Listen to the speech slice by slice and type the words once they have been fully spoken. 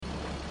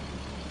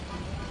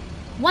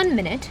One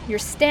minute, you're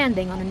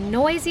standing on a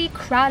noisy,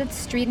 crowded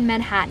street in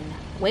Manhattan,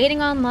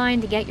 waiting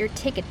online to get your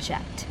ticket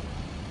checked.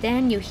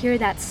 Then you hear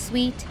that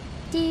sweet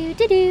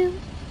doo-doo-doo.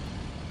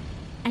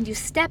 And you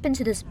step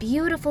into this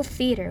beautiful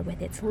theater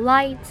with its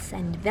lights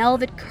and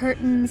velvet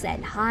curtains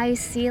and high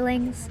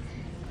ceilings.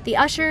 The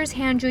ushers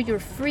hand you your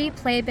free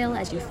playbill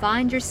as you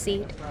find your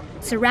seat,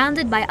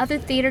 surrounded by other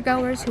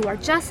theatergoers who are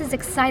just as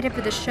excited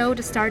for the show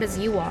to start as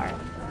you are.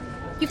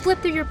 You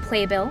flip through your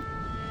playbill,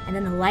 and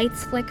then the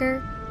lights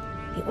flicker,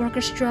 the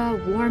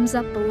orchestra warms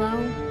up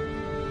below,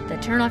 the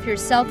turn off your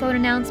cell phone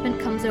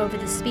announcement comes over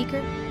the speaker,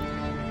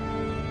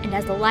 and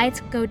as the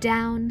lights go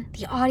down,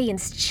 the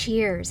audience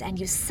cheers and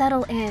you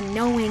settle in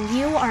knowing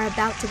you are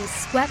about to be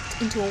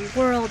swept into a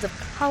world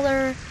of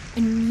color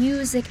and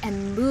music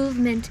and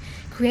movement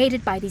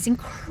created by these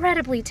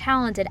incredibly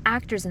talented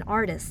actors and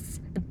artists,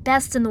 the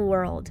best in the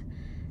world.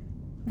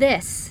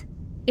 This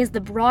is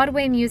the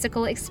Broadway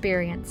musical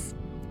experience,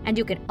 and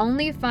you can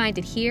only find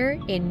it here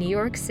in New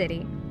York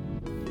City.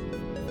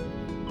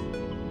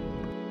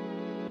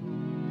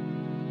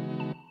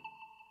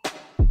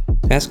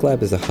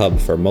 MaskLab is a hub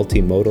for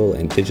multimodal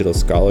and digital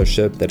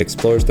scholarship that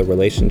explores the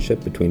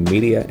relationship between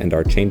media and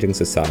our changing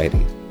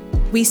society.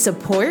 We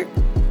support,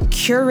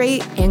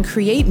 curate, and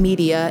create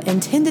media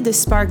intended to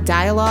spark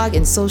dialogue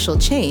and social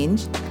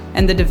change,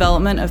 and the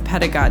development of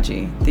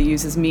pedagogy that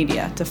uses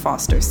media to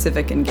foster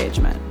civic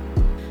engagement.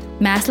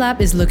 MaskLab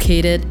is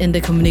located in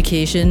the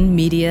Communication,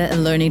 Media,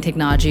 and Learning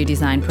Technology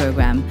Design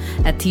program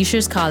at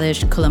Teachers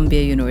College,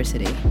 Columbia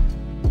University.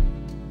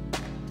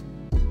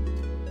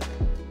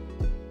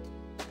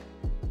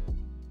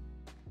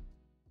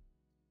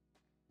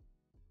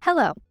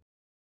 Hello,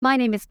 my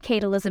name is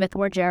Kate Elizabeth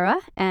Wargera,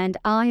 and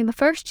I am a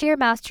first-year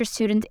master's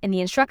student in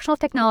the Instructional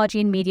Technology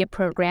and Media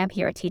program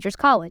here at Teachers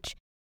College.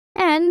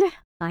 And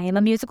I am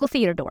a musical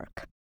theater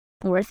dork,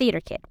 or a theater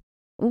kid,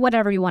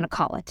 whatever you want to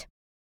call it.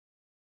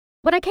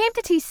 When I came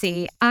to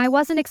TC, I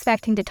wasn't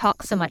expecting to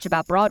talk so much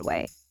about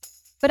Broadway.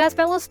 But as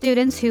fellow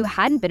students who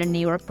hadn't been in New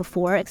York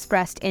before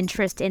expressed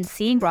interest in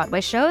seeing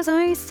Broadway shows,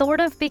 I sort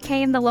of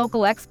became the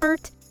local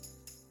expert.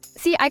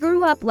 See, I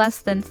grew up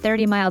less than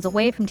 30 miles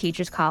away from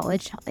Teachers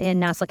College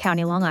in Nassau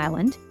County, Long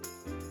Island.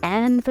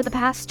 And for the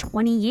past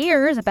 20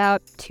 years,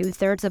 about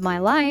 2/3 of my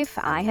life,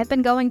 I have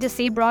been going to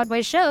see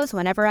Broadway shows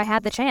whenever I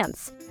had the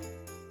chance.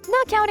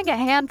 Not counting a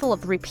handful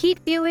of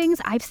repeat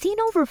viewings, I've seen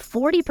over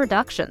 40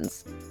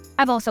 productions.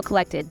 I've also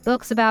collected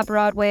books about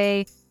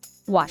Broadway,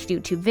 watched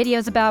YouTube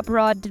videos about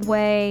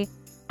Broadway,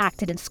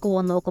 acted in school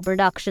and local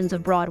productions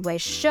of Broadway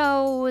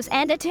shows,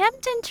 and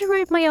attempted to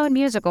write my own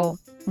musical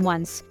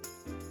once.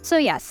 So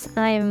yes,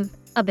 I'm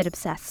a bit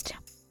obsessed.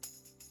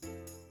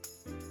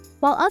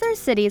 While other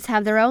cities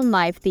have their own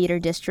live theater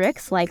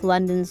districts, like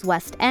London's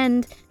West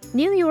End,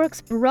 New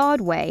York's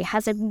Broadway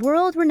has a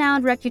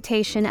world-renowned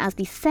reputation as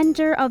the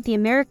center of the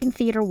American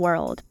theater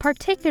world,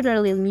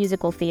 particularly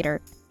musical theater.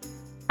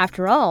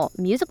 After all,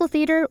 musical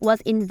theater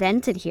was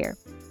invented here,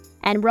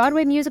 and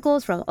Broadway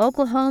musicals from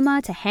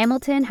Oklahoma to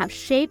Hamilton have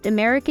shaped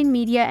American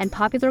media and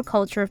popular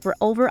culture for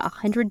over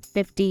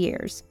 150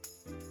 years.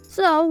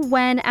 So,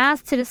 when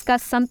asked to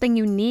discuss something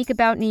unique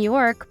about New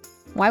York,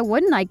 why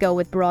wouldn't I go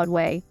with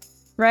Broadway,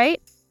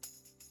 right?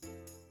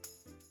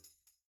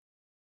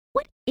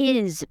 What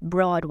is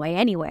Broadway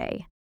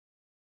anyway?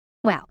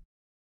 Well,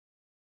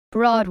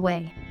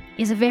 Broadway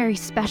is a very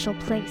special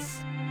place,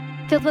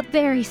 filled with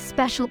very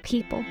special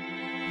people.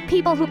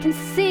 People who can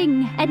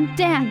sing and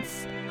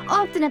dance,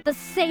 often at the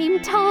same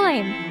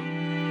time.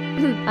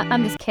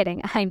 I'm just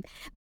kidding.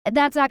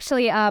 That's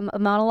actually a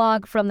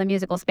monologue from the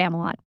musical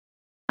Spamalot.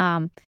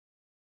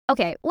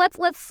 Okay,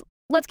 let's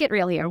get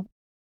real here.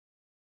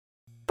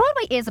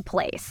 Broadway is a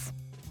place,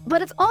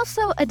 but it's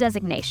also a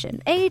designation,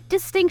 a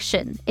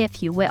distinction,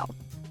 if you will.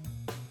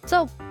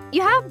 So,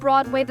 you have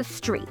Broadway the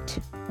street,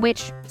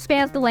 which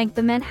spans the length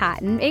of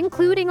Manhattan,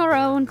 including our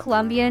own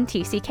Columbia and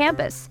TC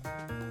campus.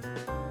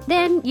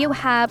 Then you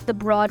have the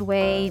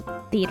Broadway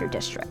Theater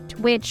District,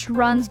 which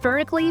runs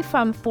vertically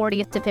from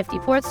 40th to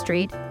 54th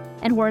Street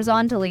and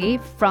horizontally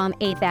from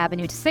 8th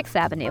Avenue to 6th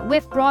Avenue,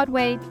 with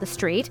Broadway, the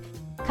street,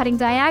 cutting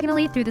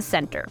diagonally through the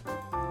center.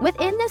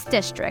 Within this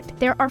district,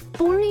 there are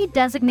 40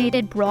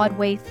 designated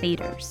Broadway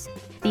theaters.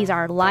 These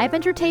are live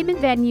entertainment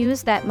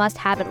venues that must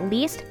have at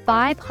least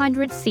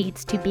 500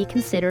 seats to be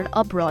considered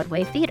a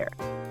Broadway theater.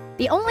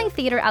 The only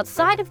theater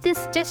outside of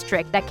this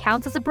district that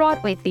counts as a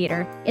Broadway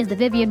theater is the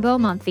Vivian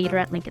Beaumont Theater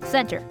at Lincoln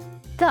Center.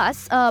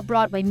 Thus, a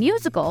Broadway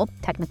musical,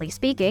 technically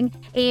speaking,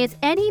 is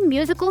any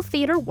musical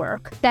theater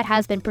work that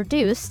has been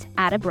produced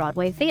at a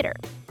Broadway theater.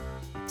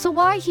 So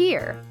why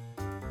here?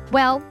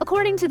 Well,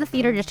 according to the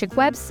Theater District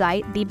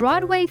website, the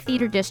Broadway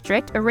Theater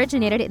District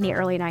originated in the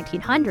early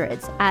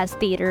 1900s as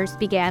theaters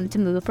began to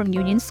move from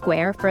Union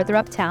Square further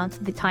uptown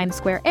to the Times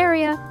Square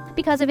area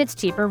because of its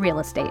cheaper real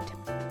estate.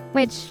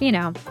 Which,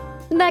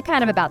 that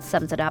kind of about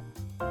sums it up.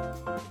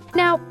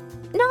 Now,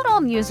 not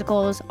all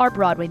musicals are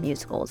Broadway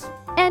musicals,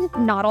 and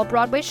not all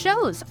Broadway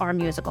shows are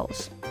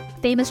musicals.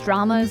 Famous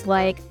dramas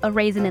like A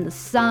Raisin in the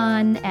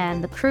Sun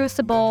and The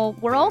Crucible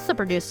were also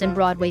produced in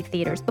Broadway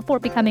theaters before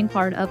becoming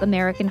part of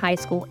American high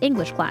school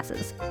English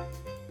classes.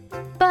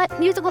 But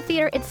musical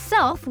theater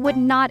itself would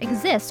not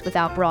exist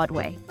without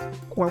Broadway,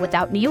 or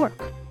without New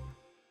York.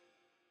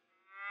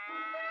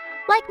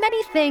 Like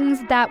many things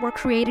that were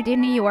created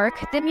in New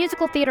York, the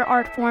musical theater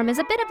art form is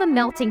a bit of a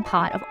melting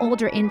pot of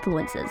older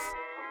influences,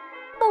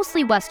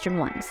 mostly Western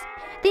ones.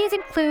 These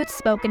include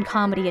spoken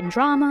comedy and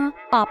drama,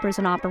 operas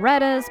and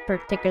operettas,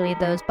 particularly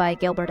those by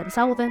Gilbert and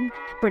Sullivan,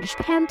 British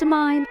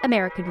pantomime,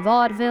 American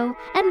vaudeville,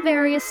 and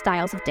various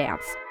styles of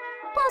dance.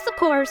 Plus, of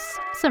course,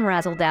 some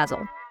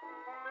razzle-dazzle.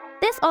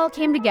 This all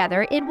came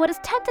together in what is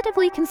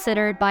tentatively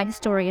considered by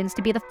historians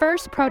to be the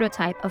first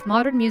prototype of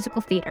modern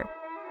musical theater,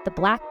 The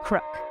Black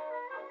Crook.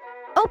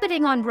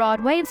 Opening on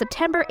Broadway in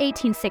September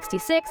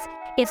 1866,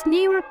 its New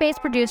York-based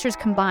producers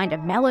combined a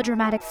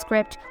melodramatic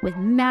script with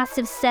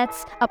massive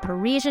sets, a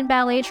Parisian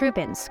ballet troupe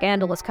in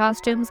scandalous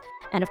costumes,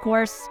 and of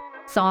course,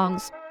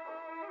 songs.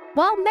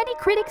 While many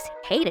critics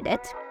hated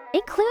it,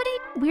 including,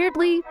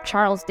 weirdly,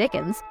 Charles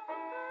Dickens,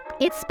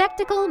 its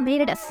spectacle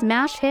made it a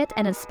smash hit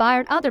and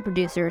inspired other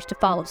producers to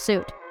follow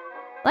suit.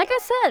 Like I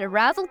said,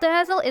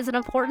 razzle-dazzle is an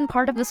important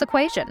part of this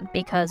equation,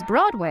 because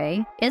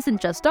Broadway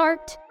isn't just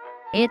art,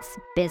 it's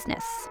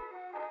business.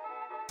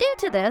 Due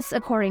to this,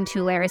 according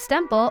to Larry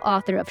Stempel,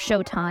 author of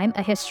Showtime,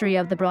 A History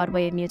of the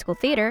Broadway Musical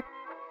Theater,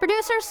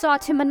 producers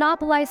sought to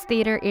monopolize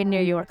theater in New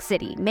York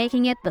City,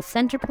 making it the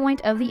center point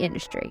of the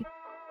industry.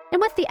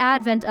 And with the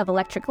advent of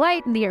electric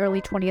light in the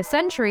early 20th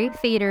century,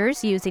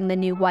 theaters using the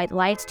new white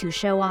lights to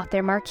show off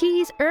their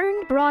marquees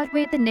earned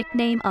Broadway the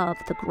nickname of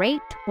the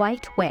Great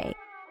White Way.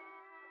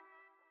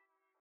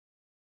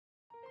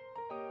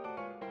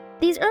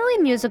 These early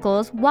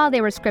musicals, while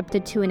they were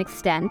scripted to an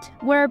extent,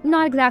 were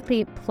not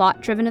exactly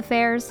plot-driven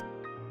affairs.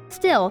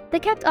 Still, they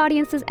kept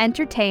audiences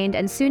entertained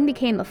and soon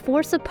became a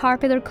force of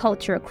popular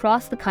culture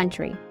across the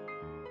country.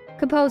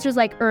 Composers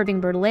like Irving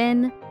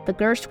Berlin, the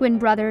Gershwin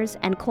brothers,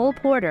 and Cole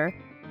Porter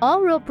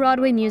all wrote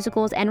Broadway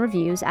musicals and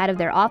revues out of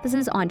their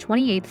offices on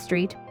 28th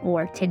Street,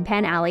 or Tin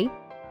Pan Alley,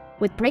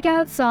 with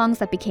breakout songs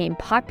that became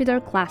popular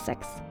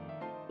classics.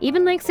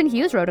 Even Langston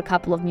Hughes wrote a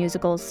couple of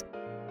musicals.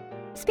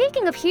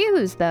 Speaking of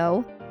Hughes,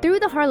 though, through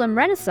the Harlem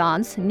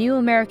Renaissance, new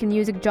American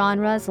music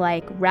genres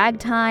like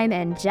ragtime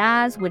and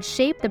jazz would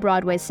shape the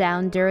Broadway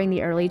sound during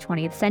the early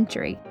 20th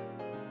century.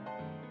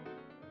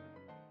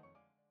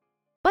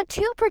 But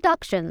two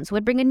productions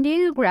would bring a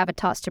new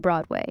gravitas to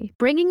Broadway,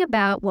 bringing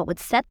about what would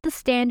set the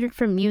standard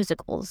for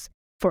musicals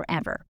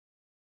forever: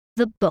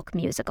 the book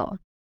musical.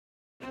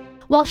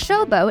 While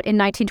Showboat in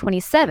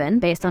 1927,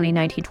 based on a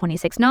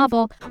 1926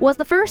 novel, was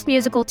the first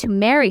musical to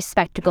marry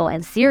spectacle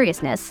and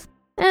seriousness,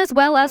 as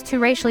well as to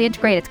racially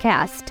integrate its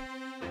cast,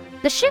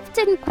 the shift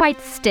didn't quite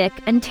stick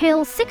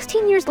until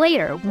 16 years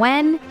later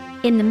when,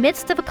 in the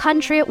midst of a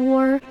country at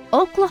war,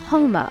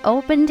 Oklahoma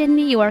opened in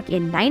New York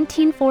in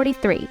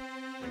 1943,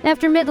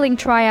 after middling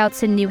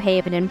tryouts in New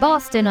Haven and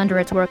Boston under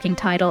its working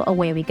title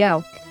Away We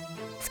Go.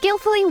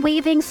 Skillfully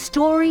weaving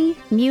story,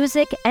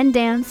 music, and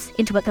dance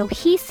into a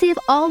cohesive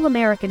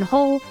all-American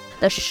whole,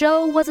 the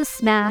show was a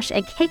smash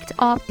and kicked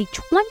off the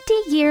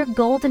 20-year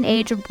golden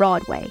age of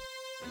Broadway,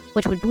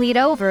 which would bleed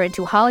over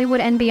into Hollywood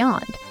and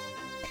beyond,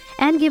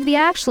 and give the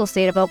actual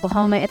state of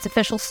Oklahoma its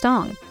official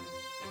song.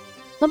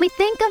 When we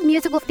think of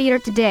musical theater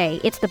today,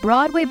 it's the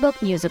Broadway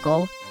book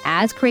musical,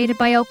 as created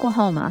by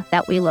Oklahoma,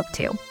 that we look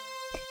to.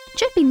 It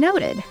should be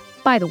noted,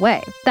 by the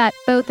way, that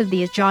both of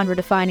these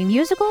genre-defining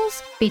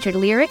musicals featured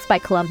lyrics by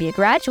Columbia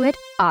graduate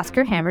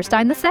Oscar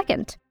Hammerstein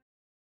II.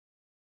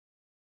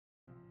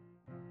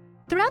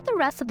 Throughout the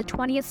rest of the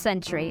 20th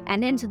century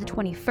and into the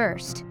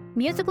 21st,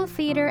 musical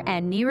theater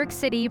and New York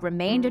City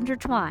remained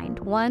intertwined,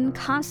 one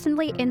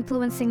constantly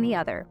influencing the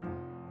other.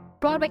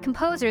 Broadway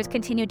composers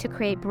continued to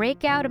create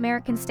breakout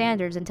American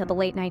standards until the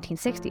late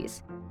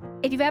 1960s.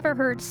 If you've ever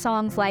heard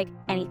songs like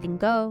Anything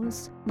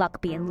Goes, Luck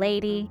Bein'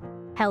 Lady,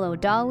 Hello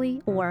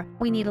Dolly, or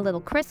We Need a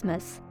Little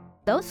Christmas,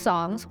 those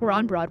songs were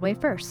on Broadway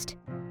first.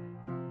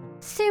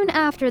 Soon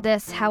after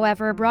this,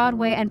 however,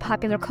 Broadway and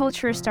popular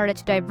culture started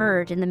to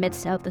diverge in the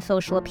midst of the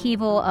social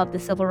upheaval of the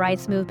civil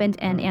rights movement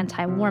and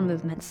anti-war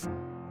movements.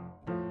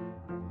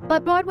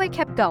 But Broadway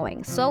kept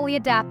going, slowly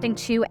adapting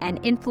to and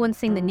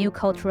influencing the new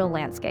cultural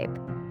landscape.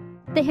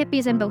 The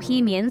hippies and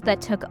bohemians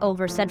that took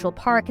over Central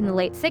Park in the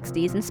late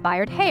 60s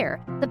inspired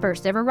Hair, the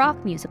first ever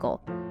rock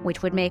musical,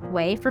 which would make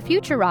way for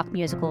future rock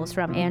musicals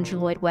from Andrew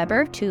Lloyd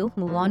Webber to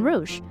Moulin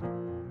Rouge.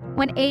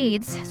 When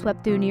AIDS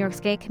swept through New York's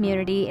gay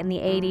community in the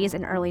 80s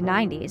and early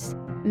 90s,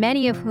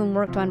 many of whom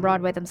worked on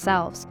Broadway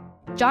themselves,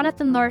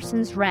 Jonathan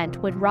Larson's Rent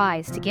would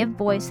rise to give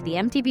voice to the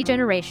MTV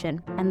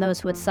generation and those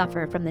who had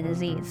suffered from the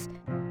disease.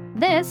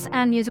 This,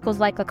 and musicals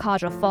like La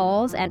Cage aux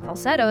Folles and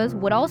Falsettos,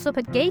 would also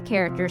put gay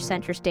characters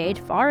center stage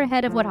far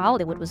ahead of what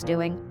Hollywood was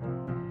doing.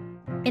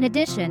 In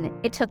addition,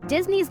 it took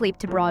Disney's leap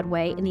to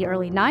Broadway in the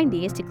early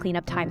 90s to clean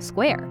up Times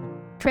Square,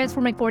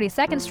 transforming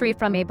 42nd Street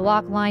from a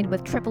block lined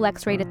with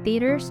XXX-rated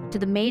theaters to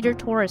the major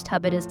tourist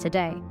hub it is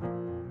today.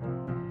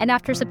 And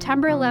after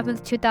September 11,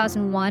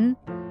 2001,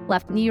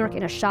 left New York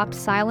in a shocked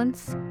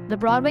silence, the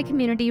Broadway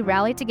community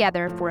rallied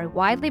together for a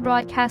widely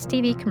broadcast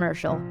TV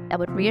commercial that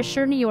would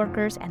reassure New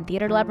Yorkers and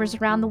theater lovers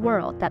around the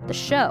world that the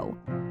show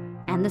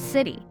and the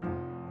city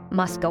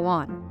must go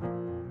on.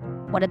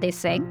 What did they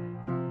sing?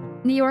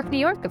 New York, New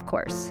York, of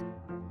course.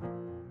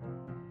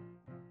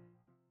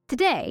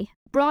 Today,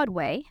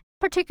 Broadway,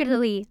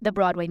 particularly the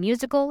Broadway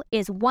musical,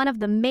 is one of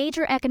the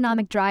major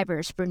economic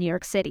drivers for New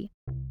York City.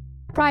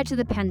 Prior to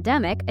the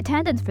pandemic,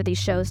 attendance for these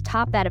shows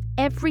topped that of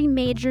every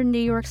major New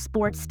York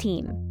sports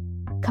team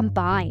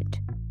combined.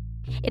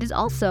 It is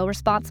also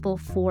responsible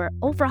for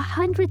over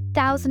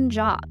 100,000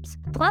 jobs,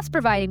 plus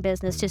providing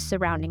business to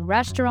surrounding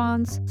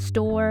restaurants,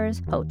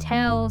 stores,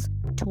 hotels,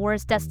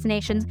 tourist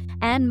destinations,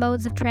 and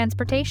modes of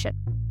transportation.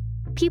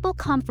 People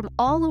come from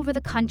all over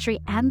the country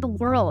and the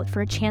world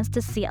for a chance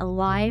to see a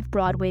live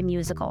Broadway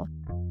musical.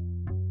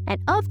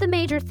 And of the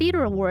major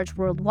theater awards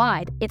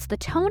worldwide, it's the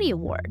Tony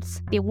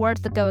Awards, the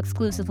awards that go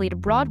exclusively to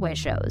Broadway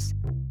shows,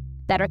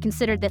 that are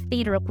considered the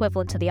theater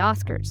equivalent to the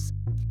Oscars.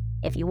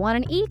 If you want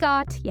an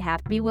EGOT, you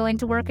have to be willing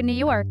to work in New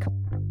York.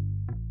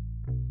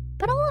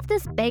 But all of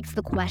this begs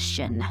the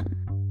question,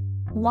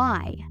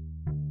 why?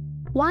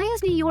 Why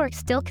is New York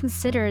still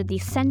considered the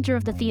center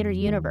of the theater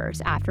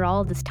universe after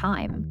all of this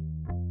time?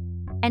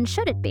 And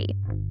should it be?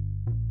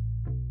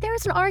 There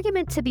is an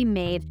argument to be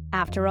made,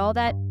 after all,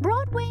 that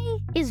Broadway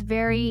is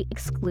very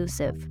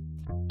exclusive.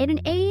 In an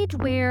age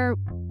where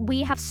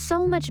we have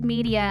so much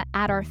media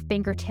at our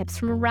fingertips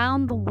from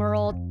around the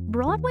world,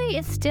 Broadway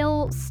is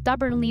still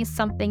stubbornly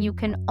something you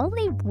can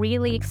only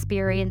really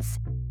experience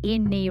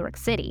in New York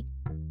City.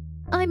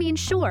 I mean,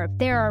 sure,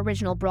 there are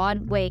original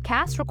Broadway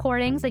cast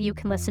recordings that you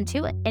can listen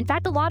to. In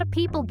fact, a lot of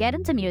people get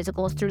into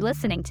musicals through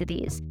listening to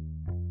these.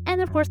 And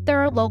of course,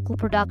 there are local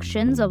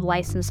productions of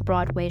licensed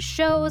Broadway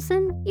shows,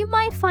 and you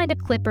might find a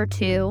clip or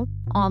two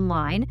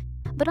online.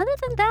 But other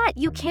than that,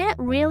 you can't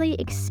really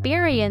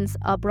experience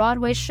a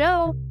Broadway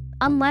show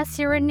unless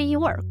you're in New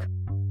York.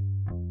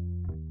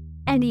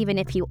 And even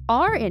if you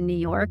are in New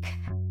York,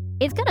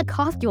 it's going to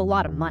cost you a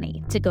lot of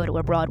money to go to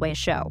a Broadway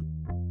show.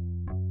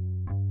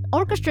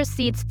 Orchestra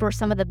seats for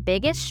some of the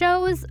biggest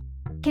shows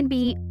can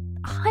be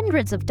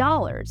hundreds of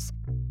dollars.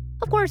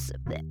 Of course,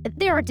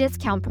 there are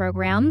discount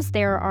programs,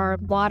 there are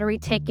lottery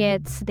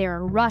tickets, there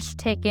are rush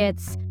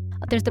tickets.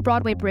 There's the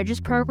Broadway Bridges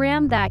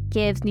program that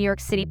gives New York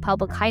City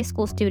public high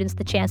school students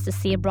the chance to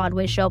see a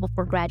Broadway show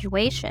before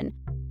graduation.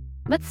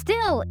 But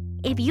still,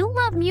 if you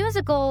love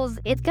musicals,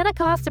 it's gonna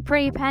cost a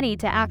pretty penny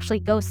to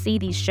actually go see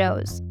these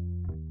shows.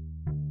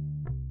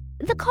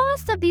 The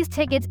cost of these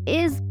tickets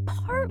is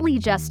partly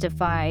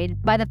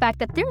justified by the fact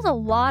that there's a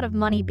lot of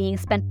money being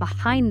spent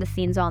behind the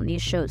scenes on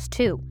these shows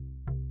too.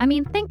 I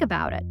mean, think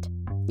about it.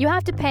 You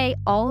have to pay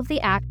all of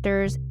the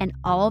actors and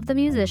all of the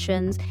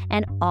musicians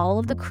and all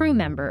of the crew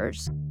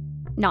members.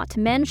 Not to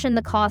mention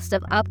the cost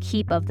of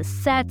upkeep of the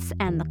sets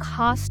and the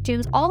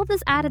costumes. All of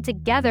this added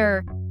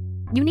together,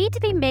 you need to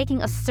be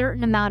making a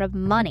certain amount of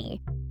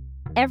money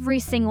every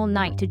single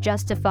night to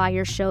justify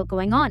your show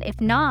going on.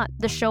 If not,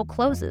 the show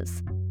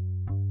closes.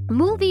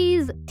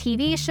 Movies,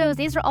 TV shows,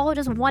 these are all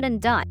just one and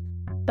done.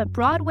 But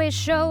Broadway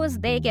shows,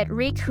 they get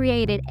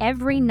recreated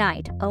every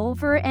night,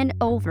 over and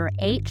over,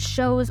 8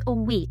 shows a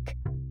week,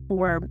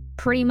 for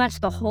pretty much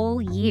the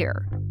whole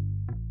year.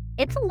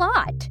 It's a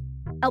lot.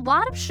 A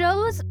lot of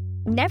shows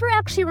never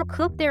actually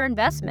recoup their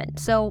investment,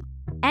 so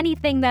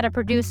anything that a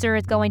producer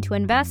is going to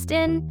invest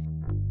in,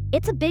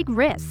 it's a big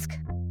risk.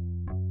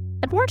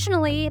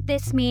 Unfortunately,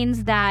 this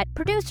means that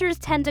producers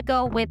tend to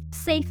go with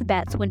safe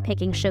bets when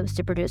picking shows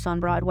to produce on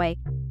Broadway.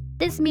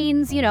 This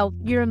means,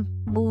 your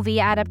movie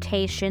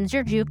adaptations,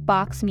 your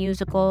jukebox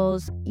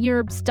musicals,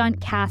 your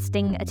stunt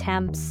casting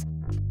attempts.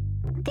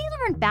 These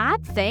aren't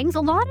bad things. A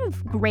lot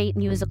of great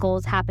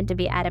musicals happen to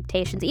be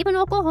adaptations. Even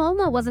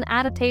Oklahoma was an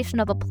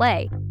adaptation of a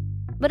play.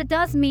 But it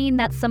does mean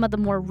that some of the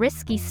more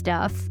risky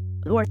stuff,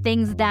 or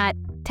things that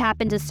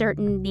tap into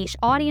certain niche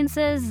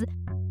audiences,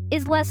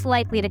 is less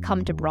likely to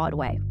come to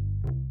Broadway.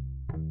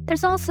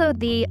 There's also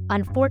the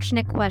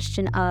unfortunate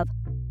question of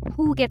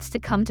who gets to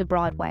come to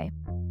Broadway.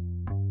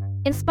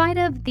 In spite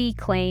of the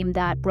claim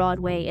that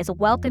Broadway is a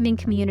welcoming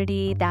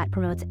community that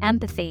promotes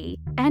empathy,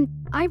 and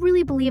I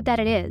really believe that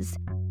it is,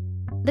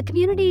 the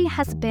community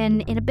has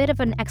been in a bit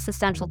of an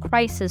existential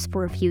crisis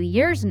for a few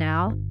years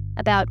now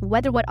about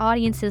whether what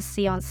audiences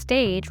see on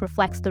stage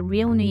reflects the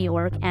real New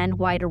York and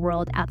wider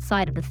world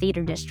outside of the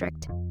theater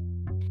district.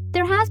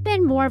 There has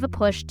been more of a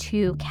push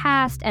to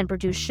cast and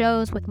produce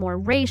shows with more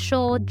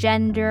racial,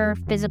 gender,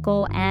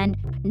 physical, and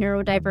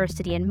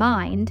neurodiversity in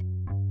mind,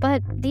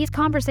 but these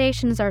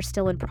conversations are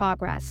still in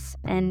progress,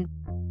 and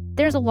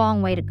there's a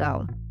long way to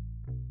go.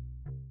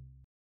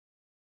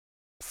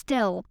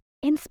 Still,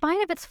 in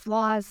spite of its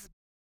flaws,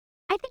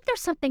 I think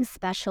there's something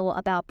special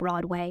about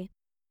Broadway.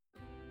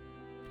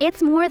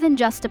 It's more than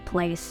just a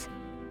place,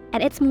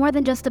 and it's more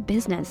than just a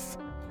business.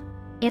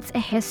 It's a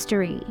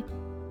history.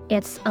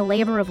 It's a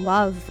labor of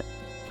love.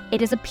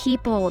 It is a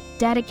people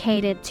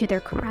dedicated to their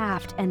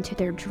craft and to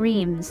their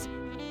dreams.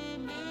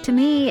 To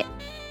me,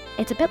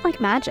 it's a bit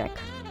like magic.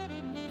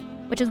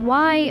 which is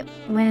why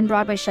when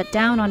Broadway shut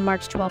down on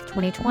March 12,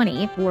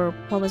 2020, for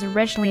what was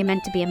originally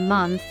meant to be a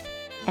month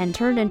and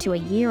turned into a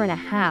year and a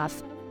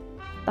half,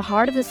 the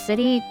heart of the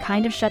city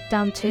kind of shut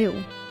down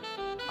too.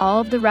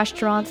 All of the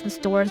restaurants and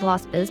stores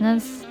lost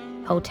business,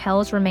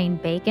 hotels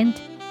remained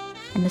vacant,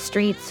 and the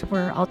streets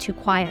were all too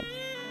quiet.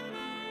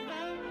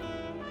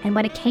 And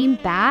when it came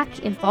back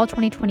in fall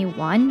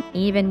 2021,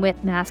 even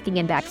with masking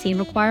and vaccine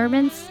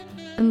requirements,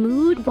 the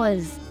mood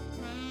was,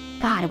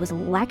 it was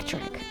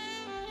electric.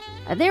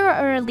 There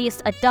are at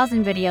least a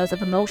dozen videos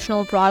of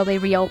emotional Broadway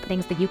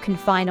reopenings that you can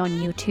find on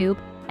YouTube,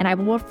 and I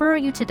will refer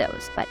you to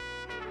those. But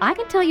I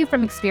can tell you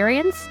from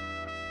experience,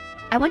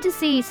 I went to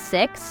see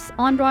 6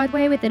 on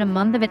Broadway within a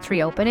month of its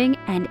reopening,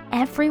 and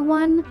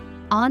everyone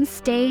on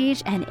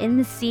stage and in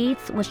the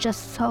seats was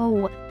just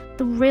so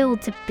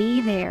thrilled to be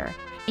there,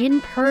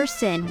 in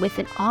person with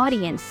an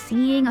audience,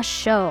 seeing a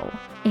show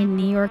in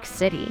New York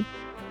City.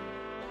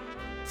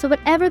 So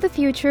whatever the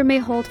future may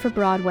hold for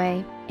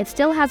Broadway, it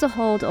still has a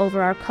hold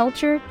over our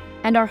culture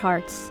and our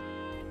hearts.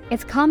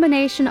 Its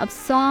combination of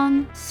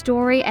song,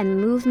 story, and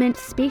movement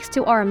speaks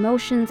to our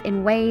emotions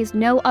in ways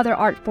no other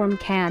art form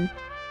can,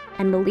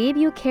 and will leave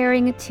you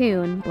carrying a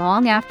tune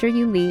long after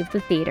you leave the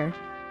theater.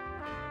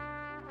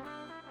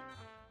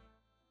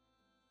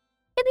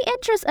 In the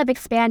interest of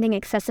expanding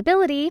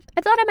accessibility,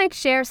 I thought I might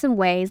share some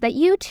ways that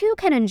you too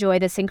can enjoy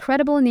this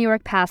incredible New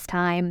York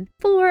pastime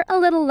for a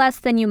little less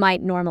than you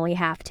might normally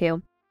have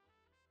to.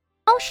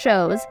 All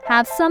shows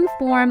have some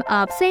form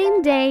of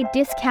same-day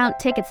discount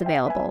tickets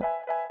available.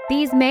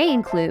 These may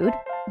include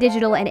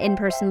digital and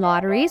in-person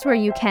lotteries where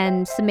you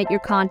can submit your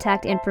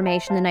contact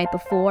information the night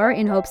before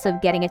in hopes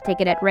of getting a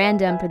ticket at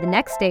random for the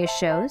next day's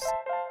shows,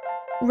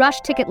 rush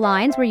ticket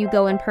lines where you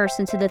go in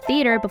person to the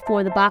theater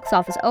before the box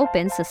office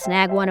opens to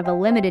snag one of a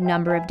limited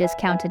number of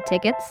discounted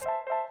tickets,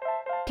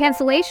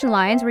 cancellation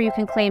lines where you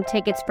can claim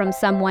tickets from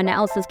someone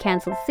else's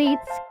canceled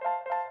seats,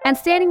 and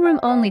standing room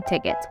only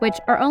tickets, which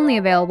are only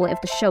available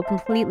if the show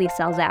completely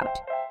sells out.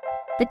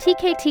 The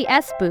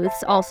TKTS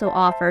booths also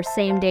offer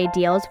same-day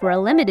deals for a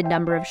limited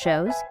number of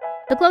shows.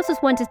 The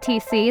closest one to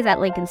TC is at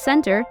Lincoln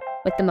Center,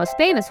 with the most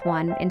famous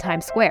one in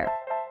Times Square.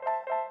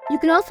 You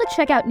can also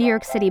check out New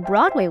York City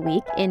Broadway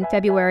Week in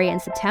February and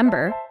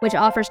September, which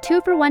offers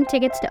 2-for-1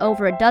 tickets to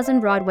over a dozen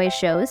Broadway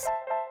shows.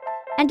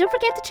 And don't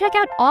forget to check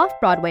out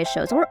off-Broadway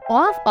shows or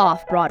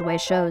off-Broadway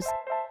shows.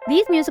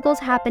 These musicals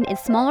happen in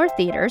smaller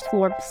theaters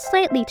for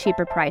slightly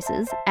cheaper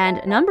prices, and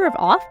a number of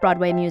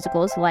off-Broadway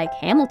musicals like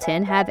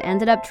Hamilton have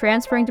ended up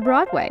transferring to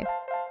Broadway.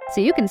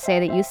 So you can say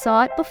that you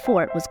saw it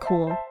before it was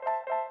cool.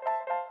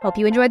 Hope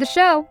you enjoyed the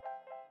show!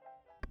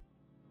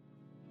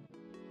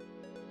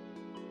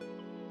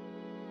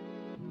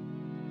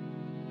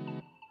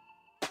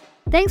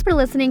 Thanks for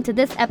listening to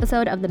this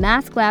episode of the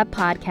Mask Lab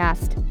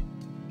podcast.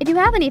 If you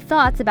have any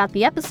thoughts about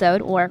the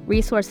episode or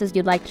resources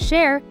you'd like to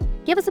share,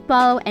 give us a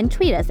follow and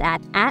tweet us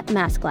at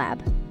 @MaskLab.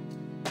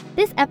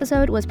 This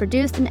episode was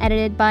produced and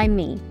edited by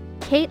me,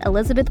 Kate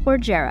Elizabeth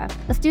Borgera,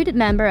 a student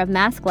member of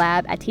Mask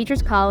Lab at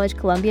Teachers College,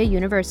 Columbia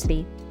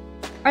University.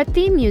 Our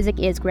theme music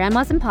is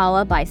Grandma's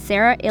Impala by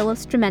Sarah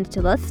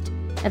Illustrumentalist,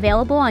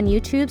 available on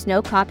YouTube's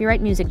No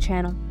Copyright Music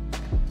channel.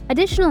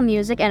 Additional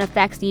music and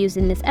effects used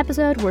in this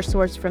episode were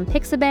sourced from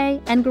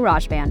Pixabay and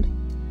GarageBand.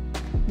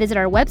 Visit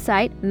our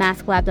website,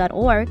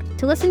 masklab.org,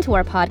 to listen to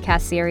our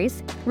podcast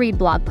series, read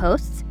blog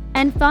posts,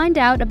 and find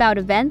out about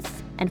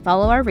events and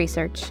follow our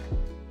research.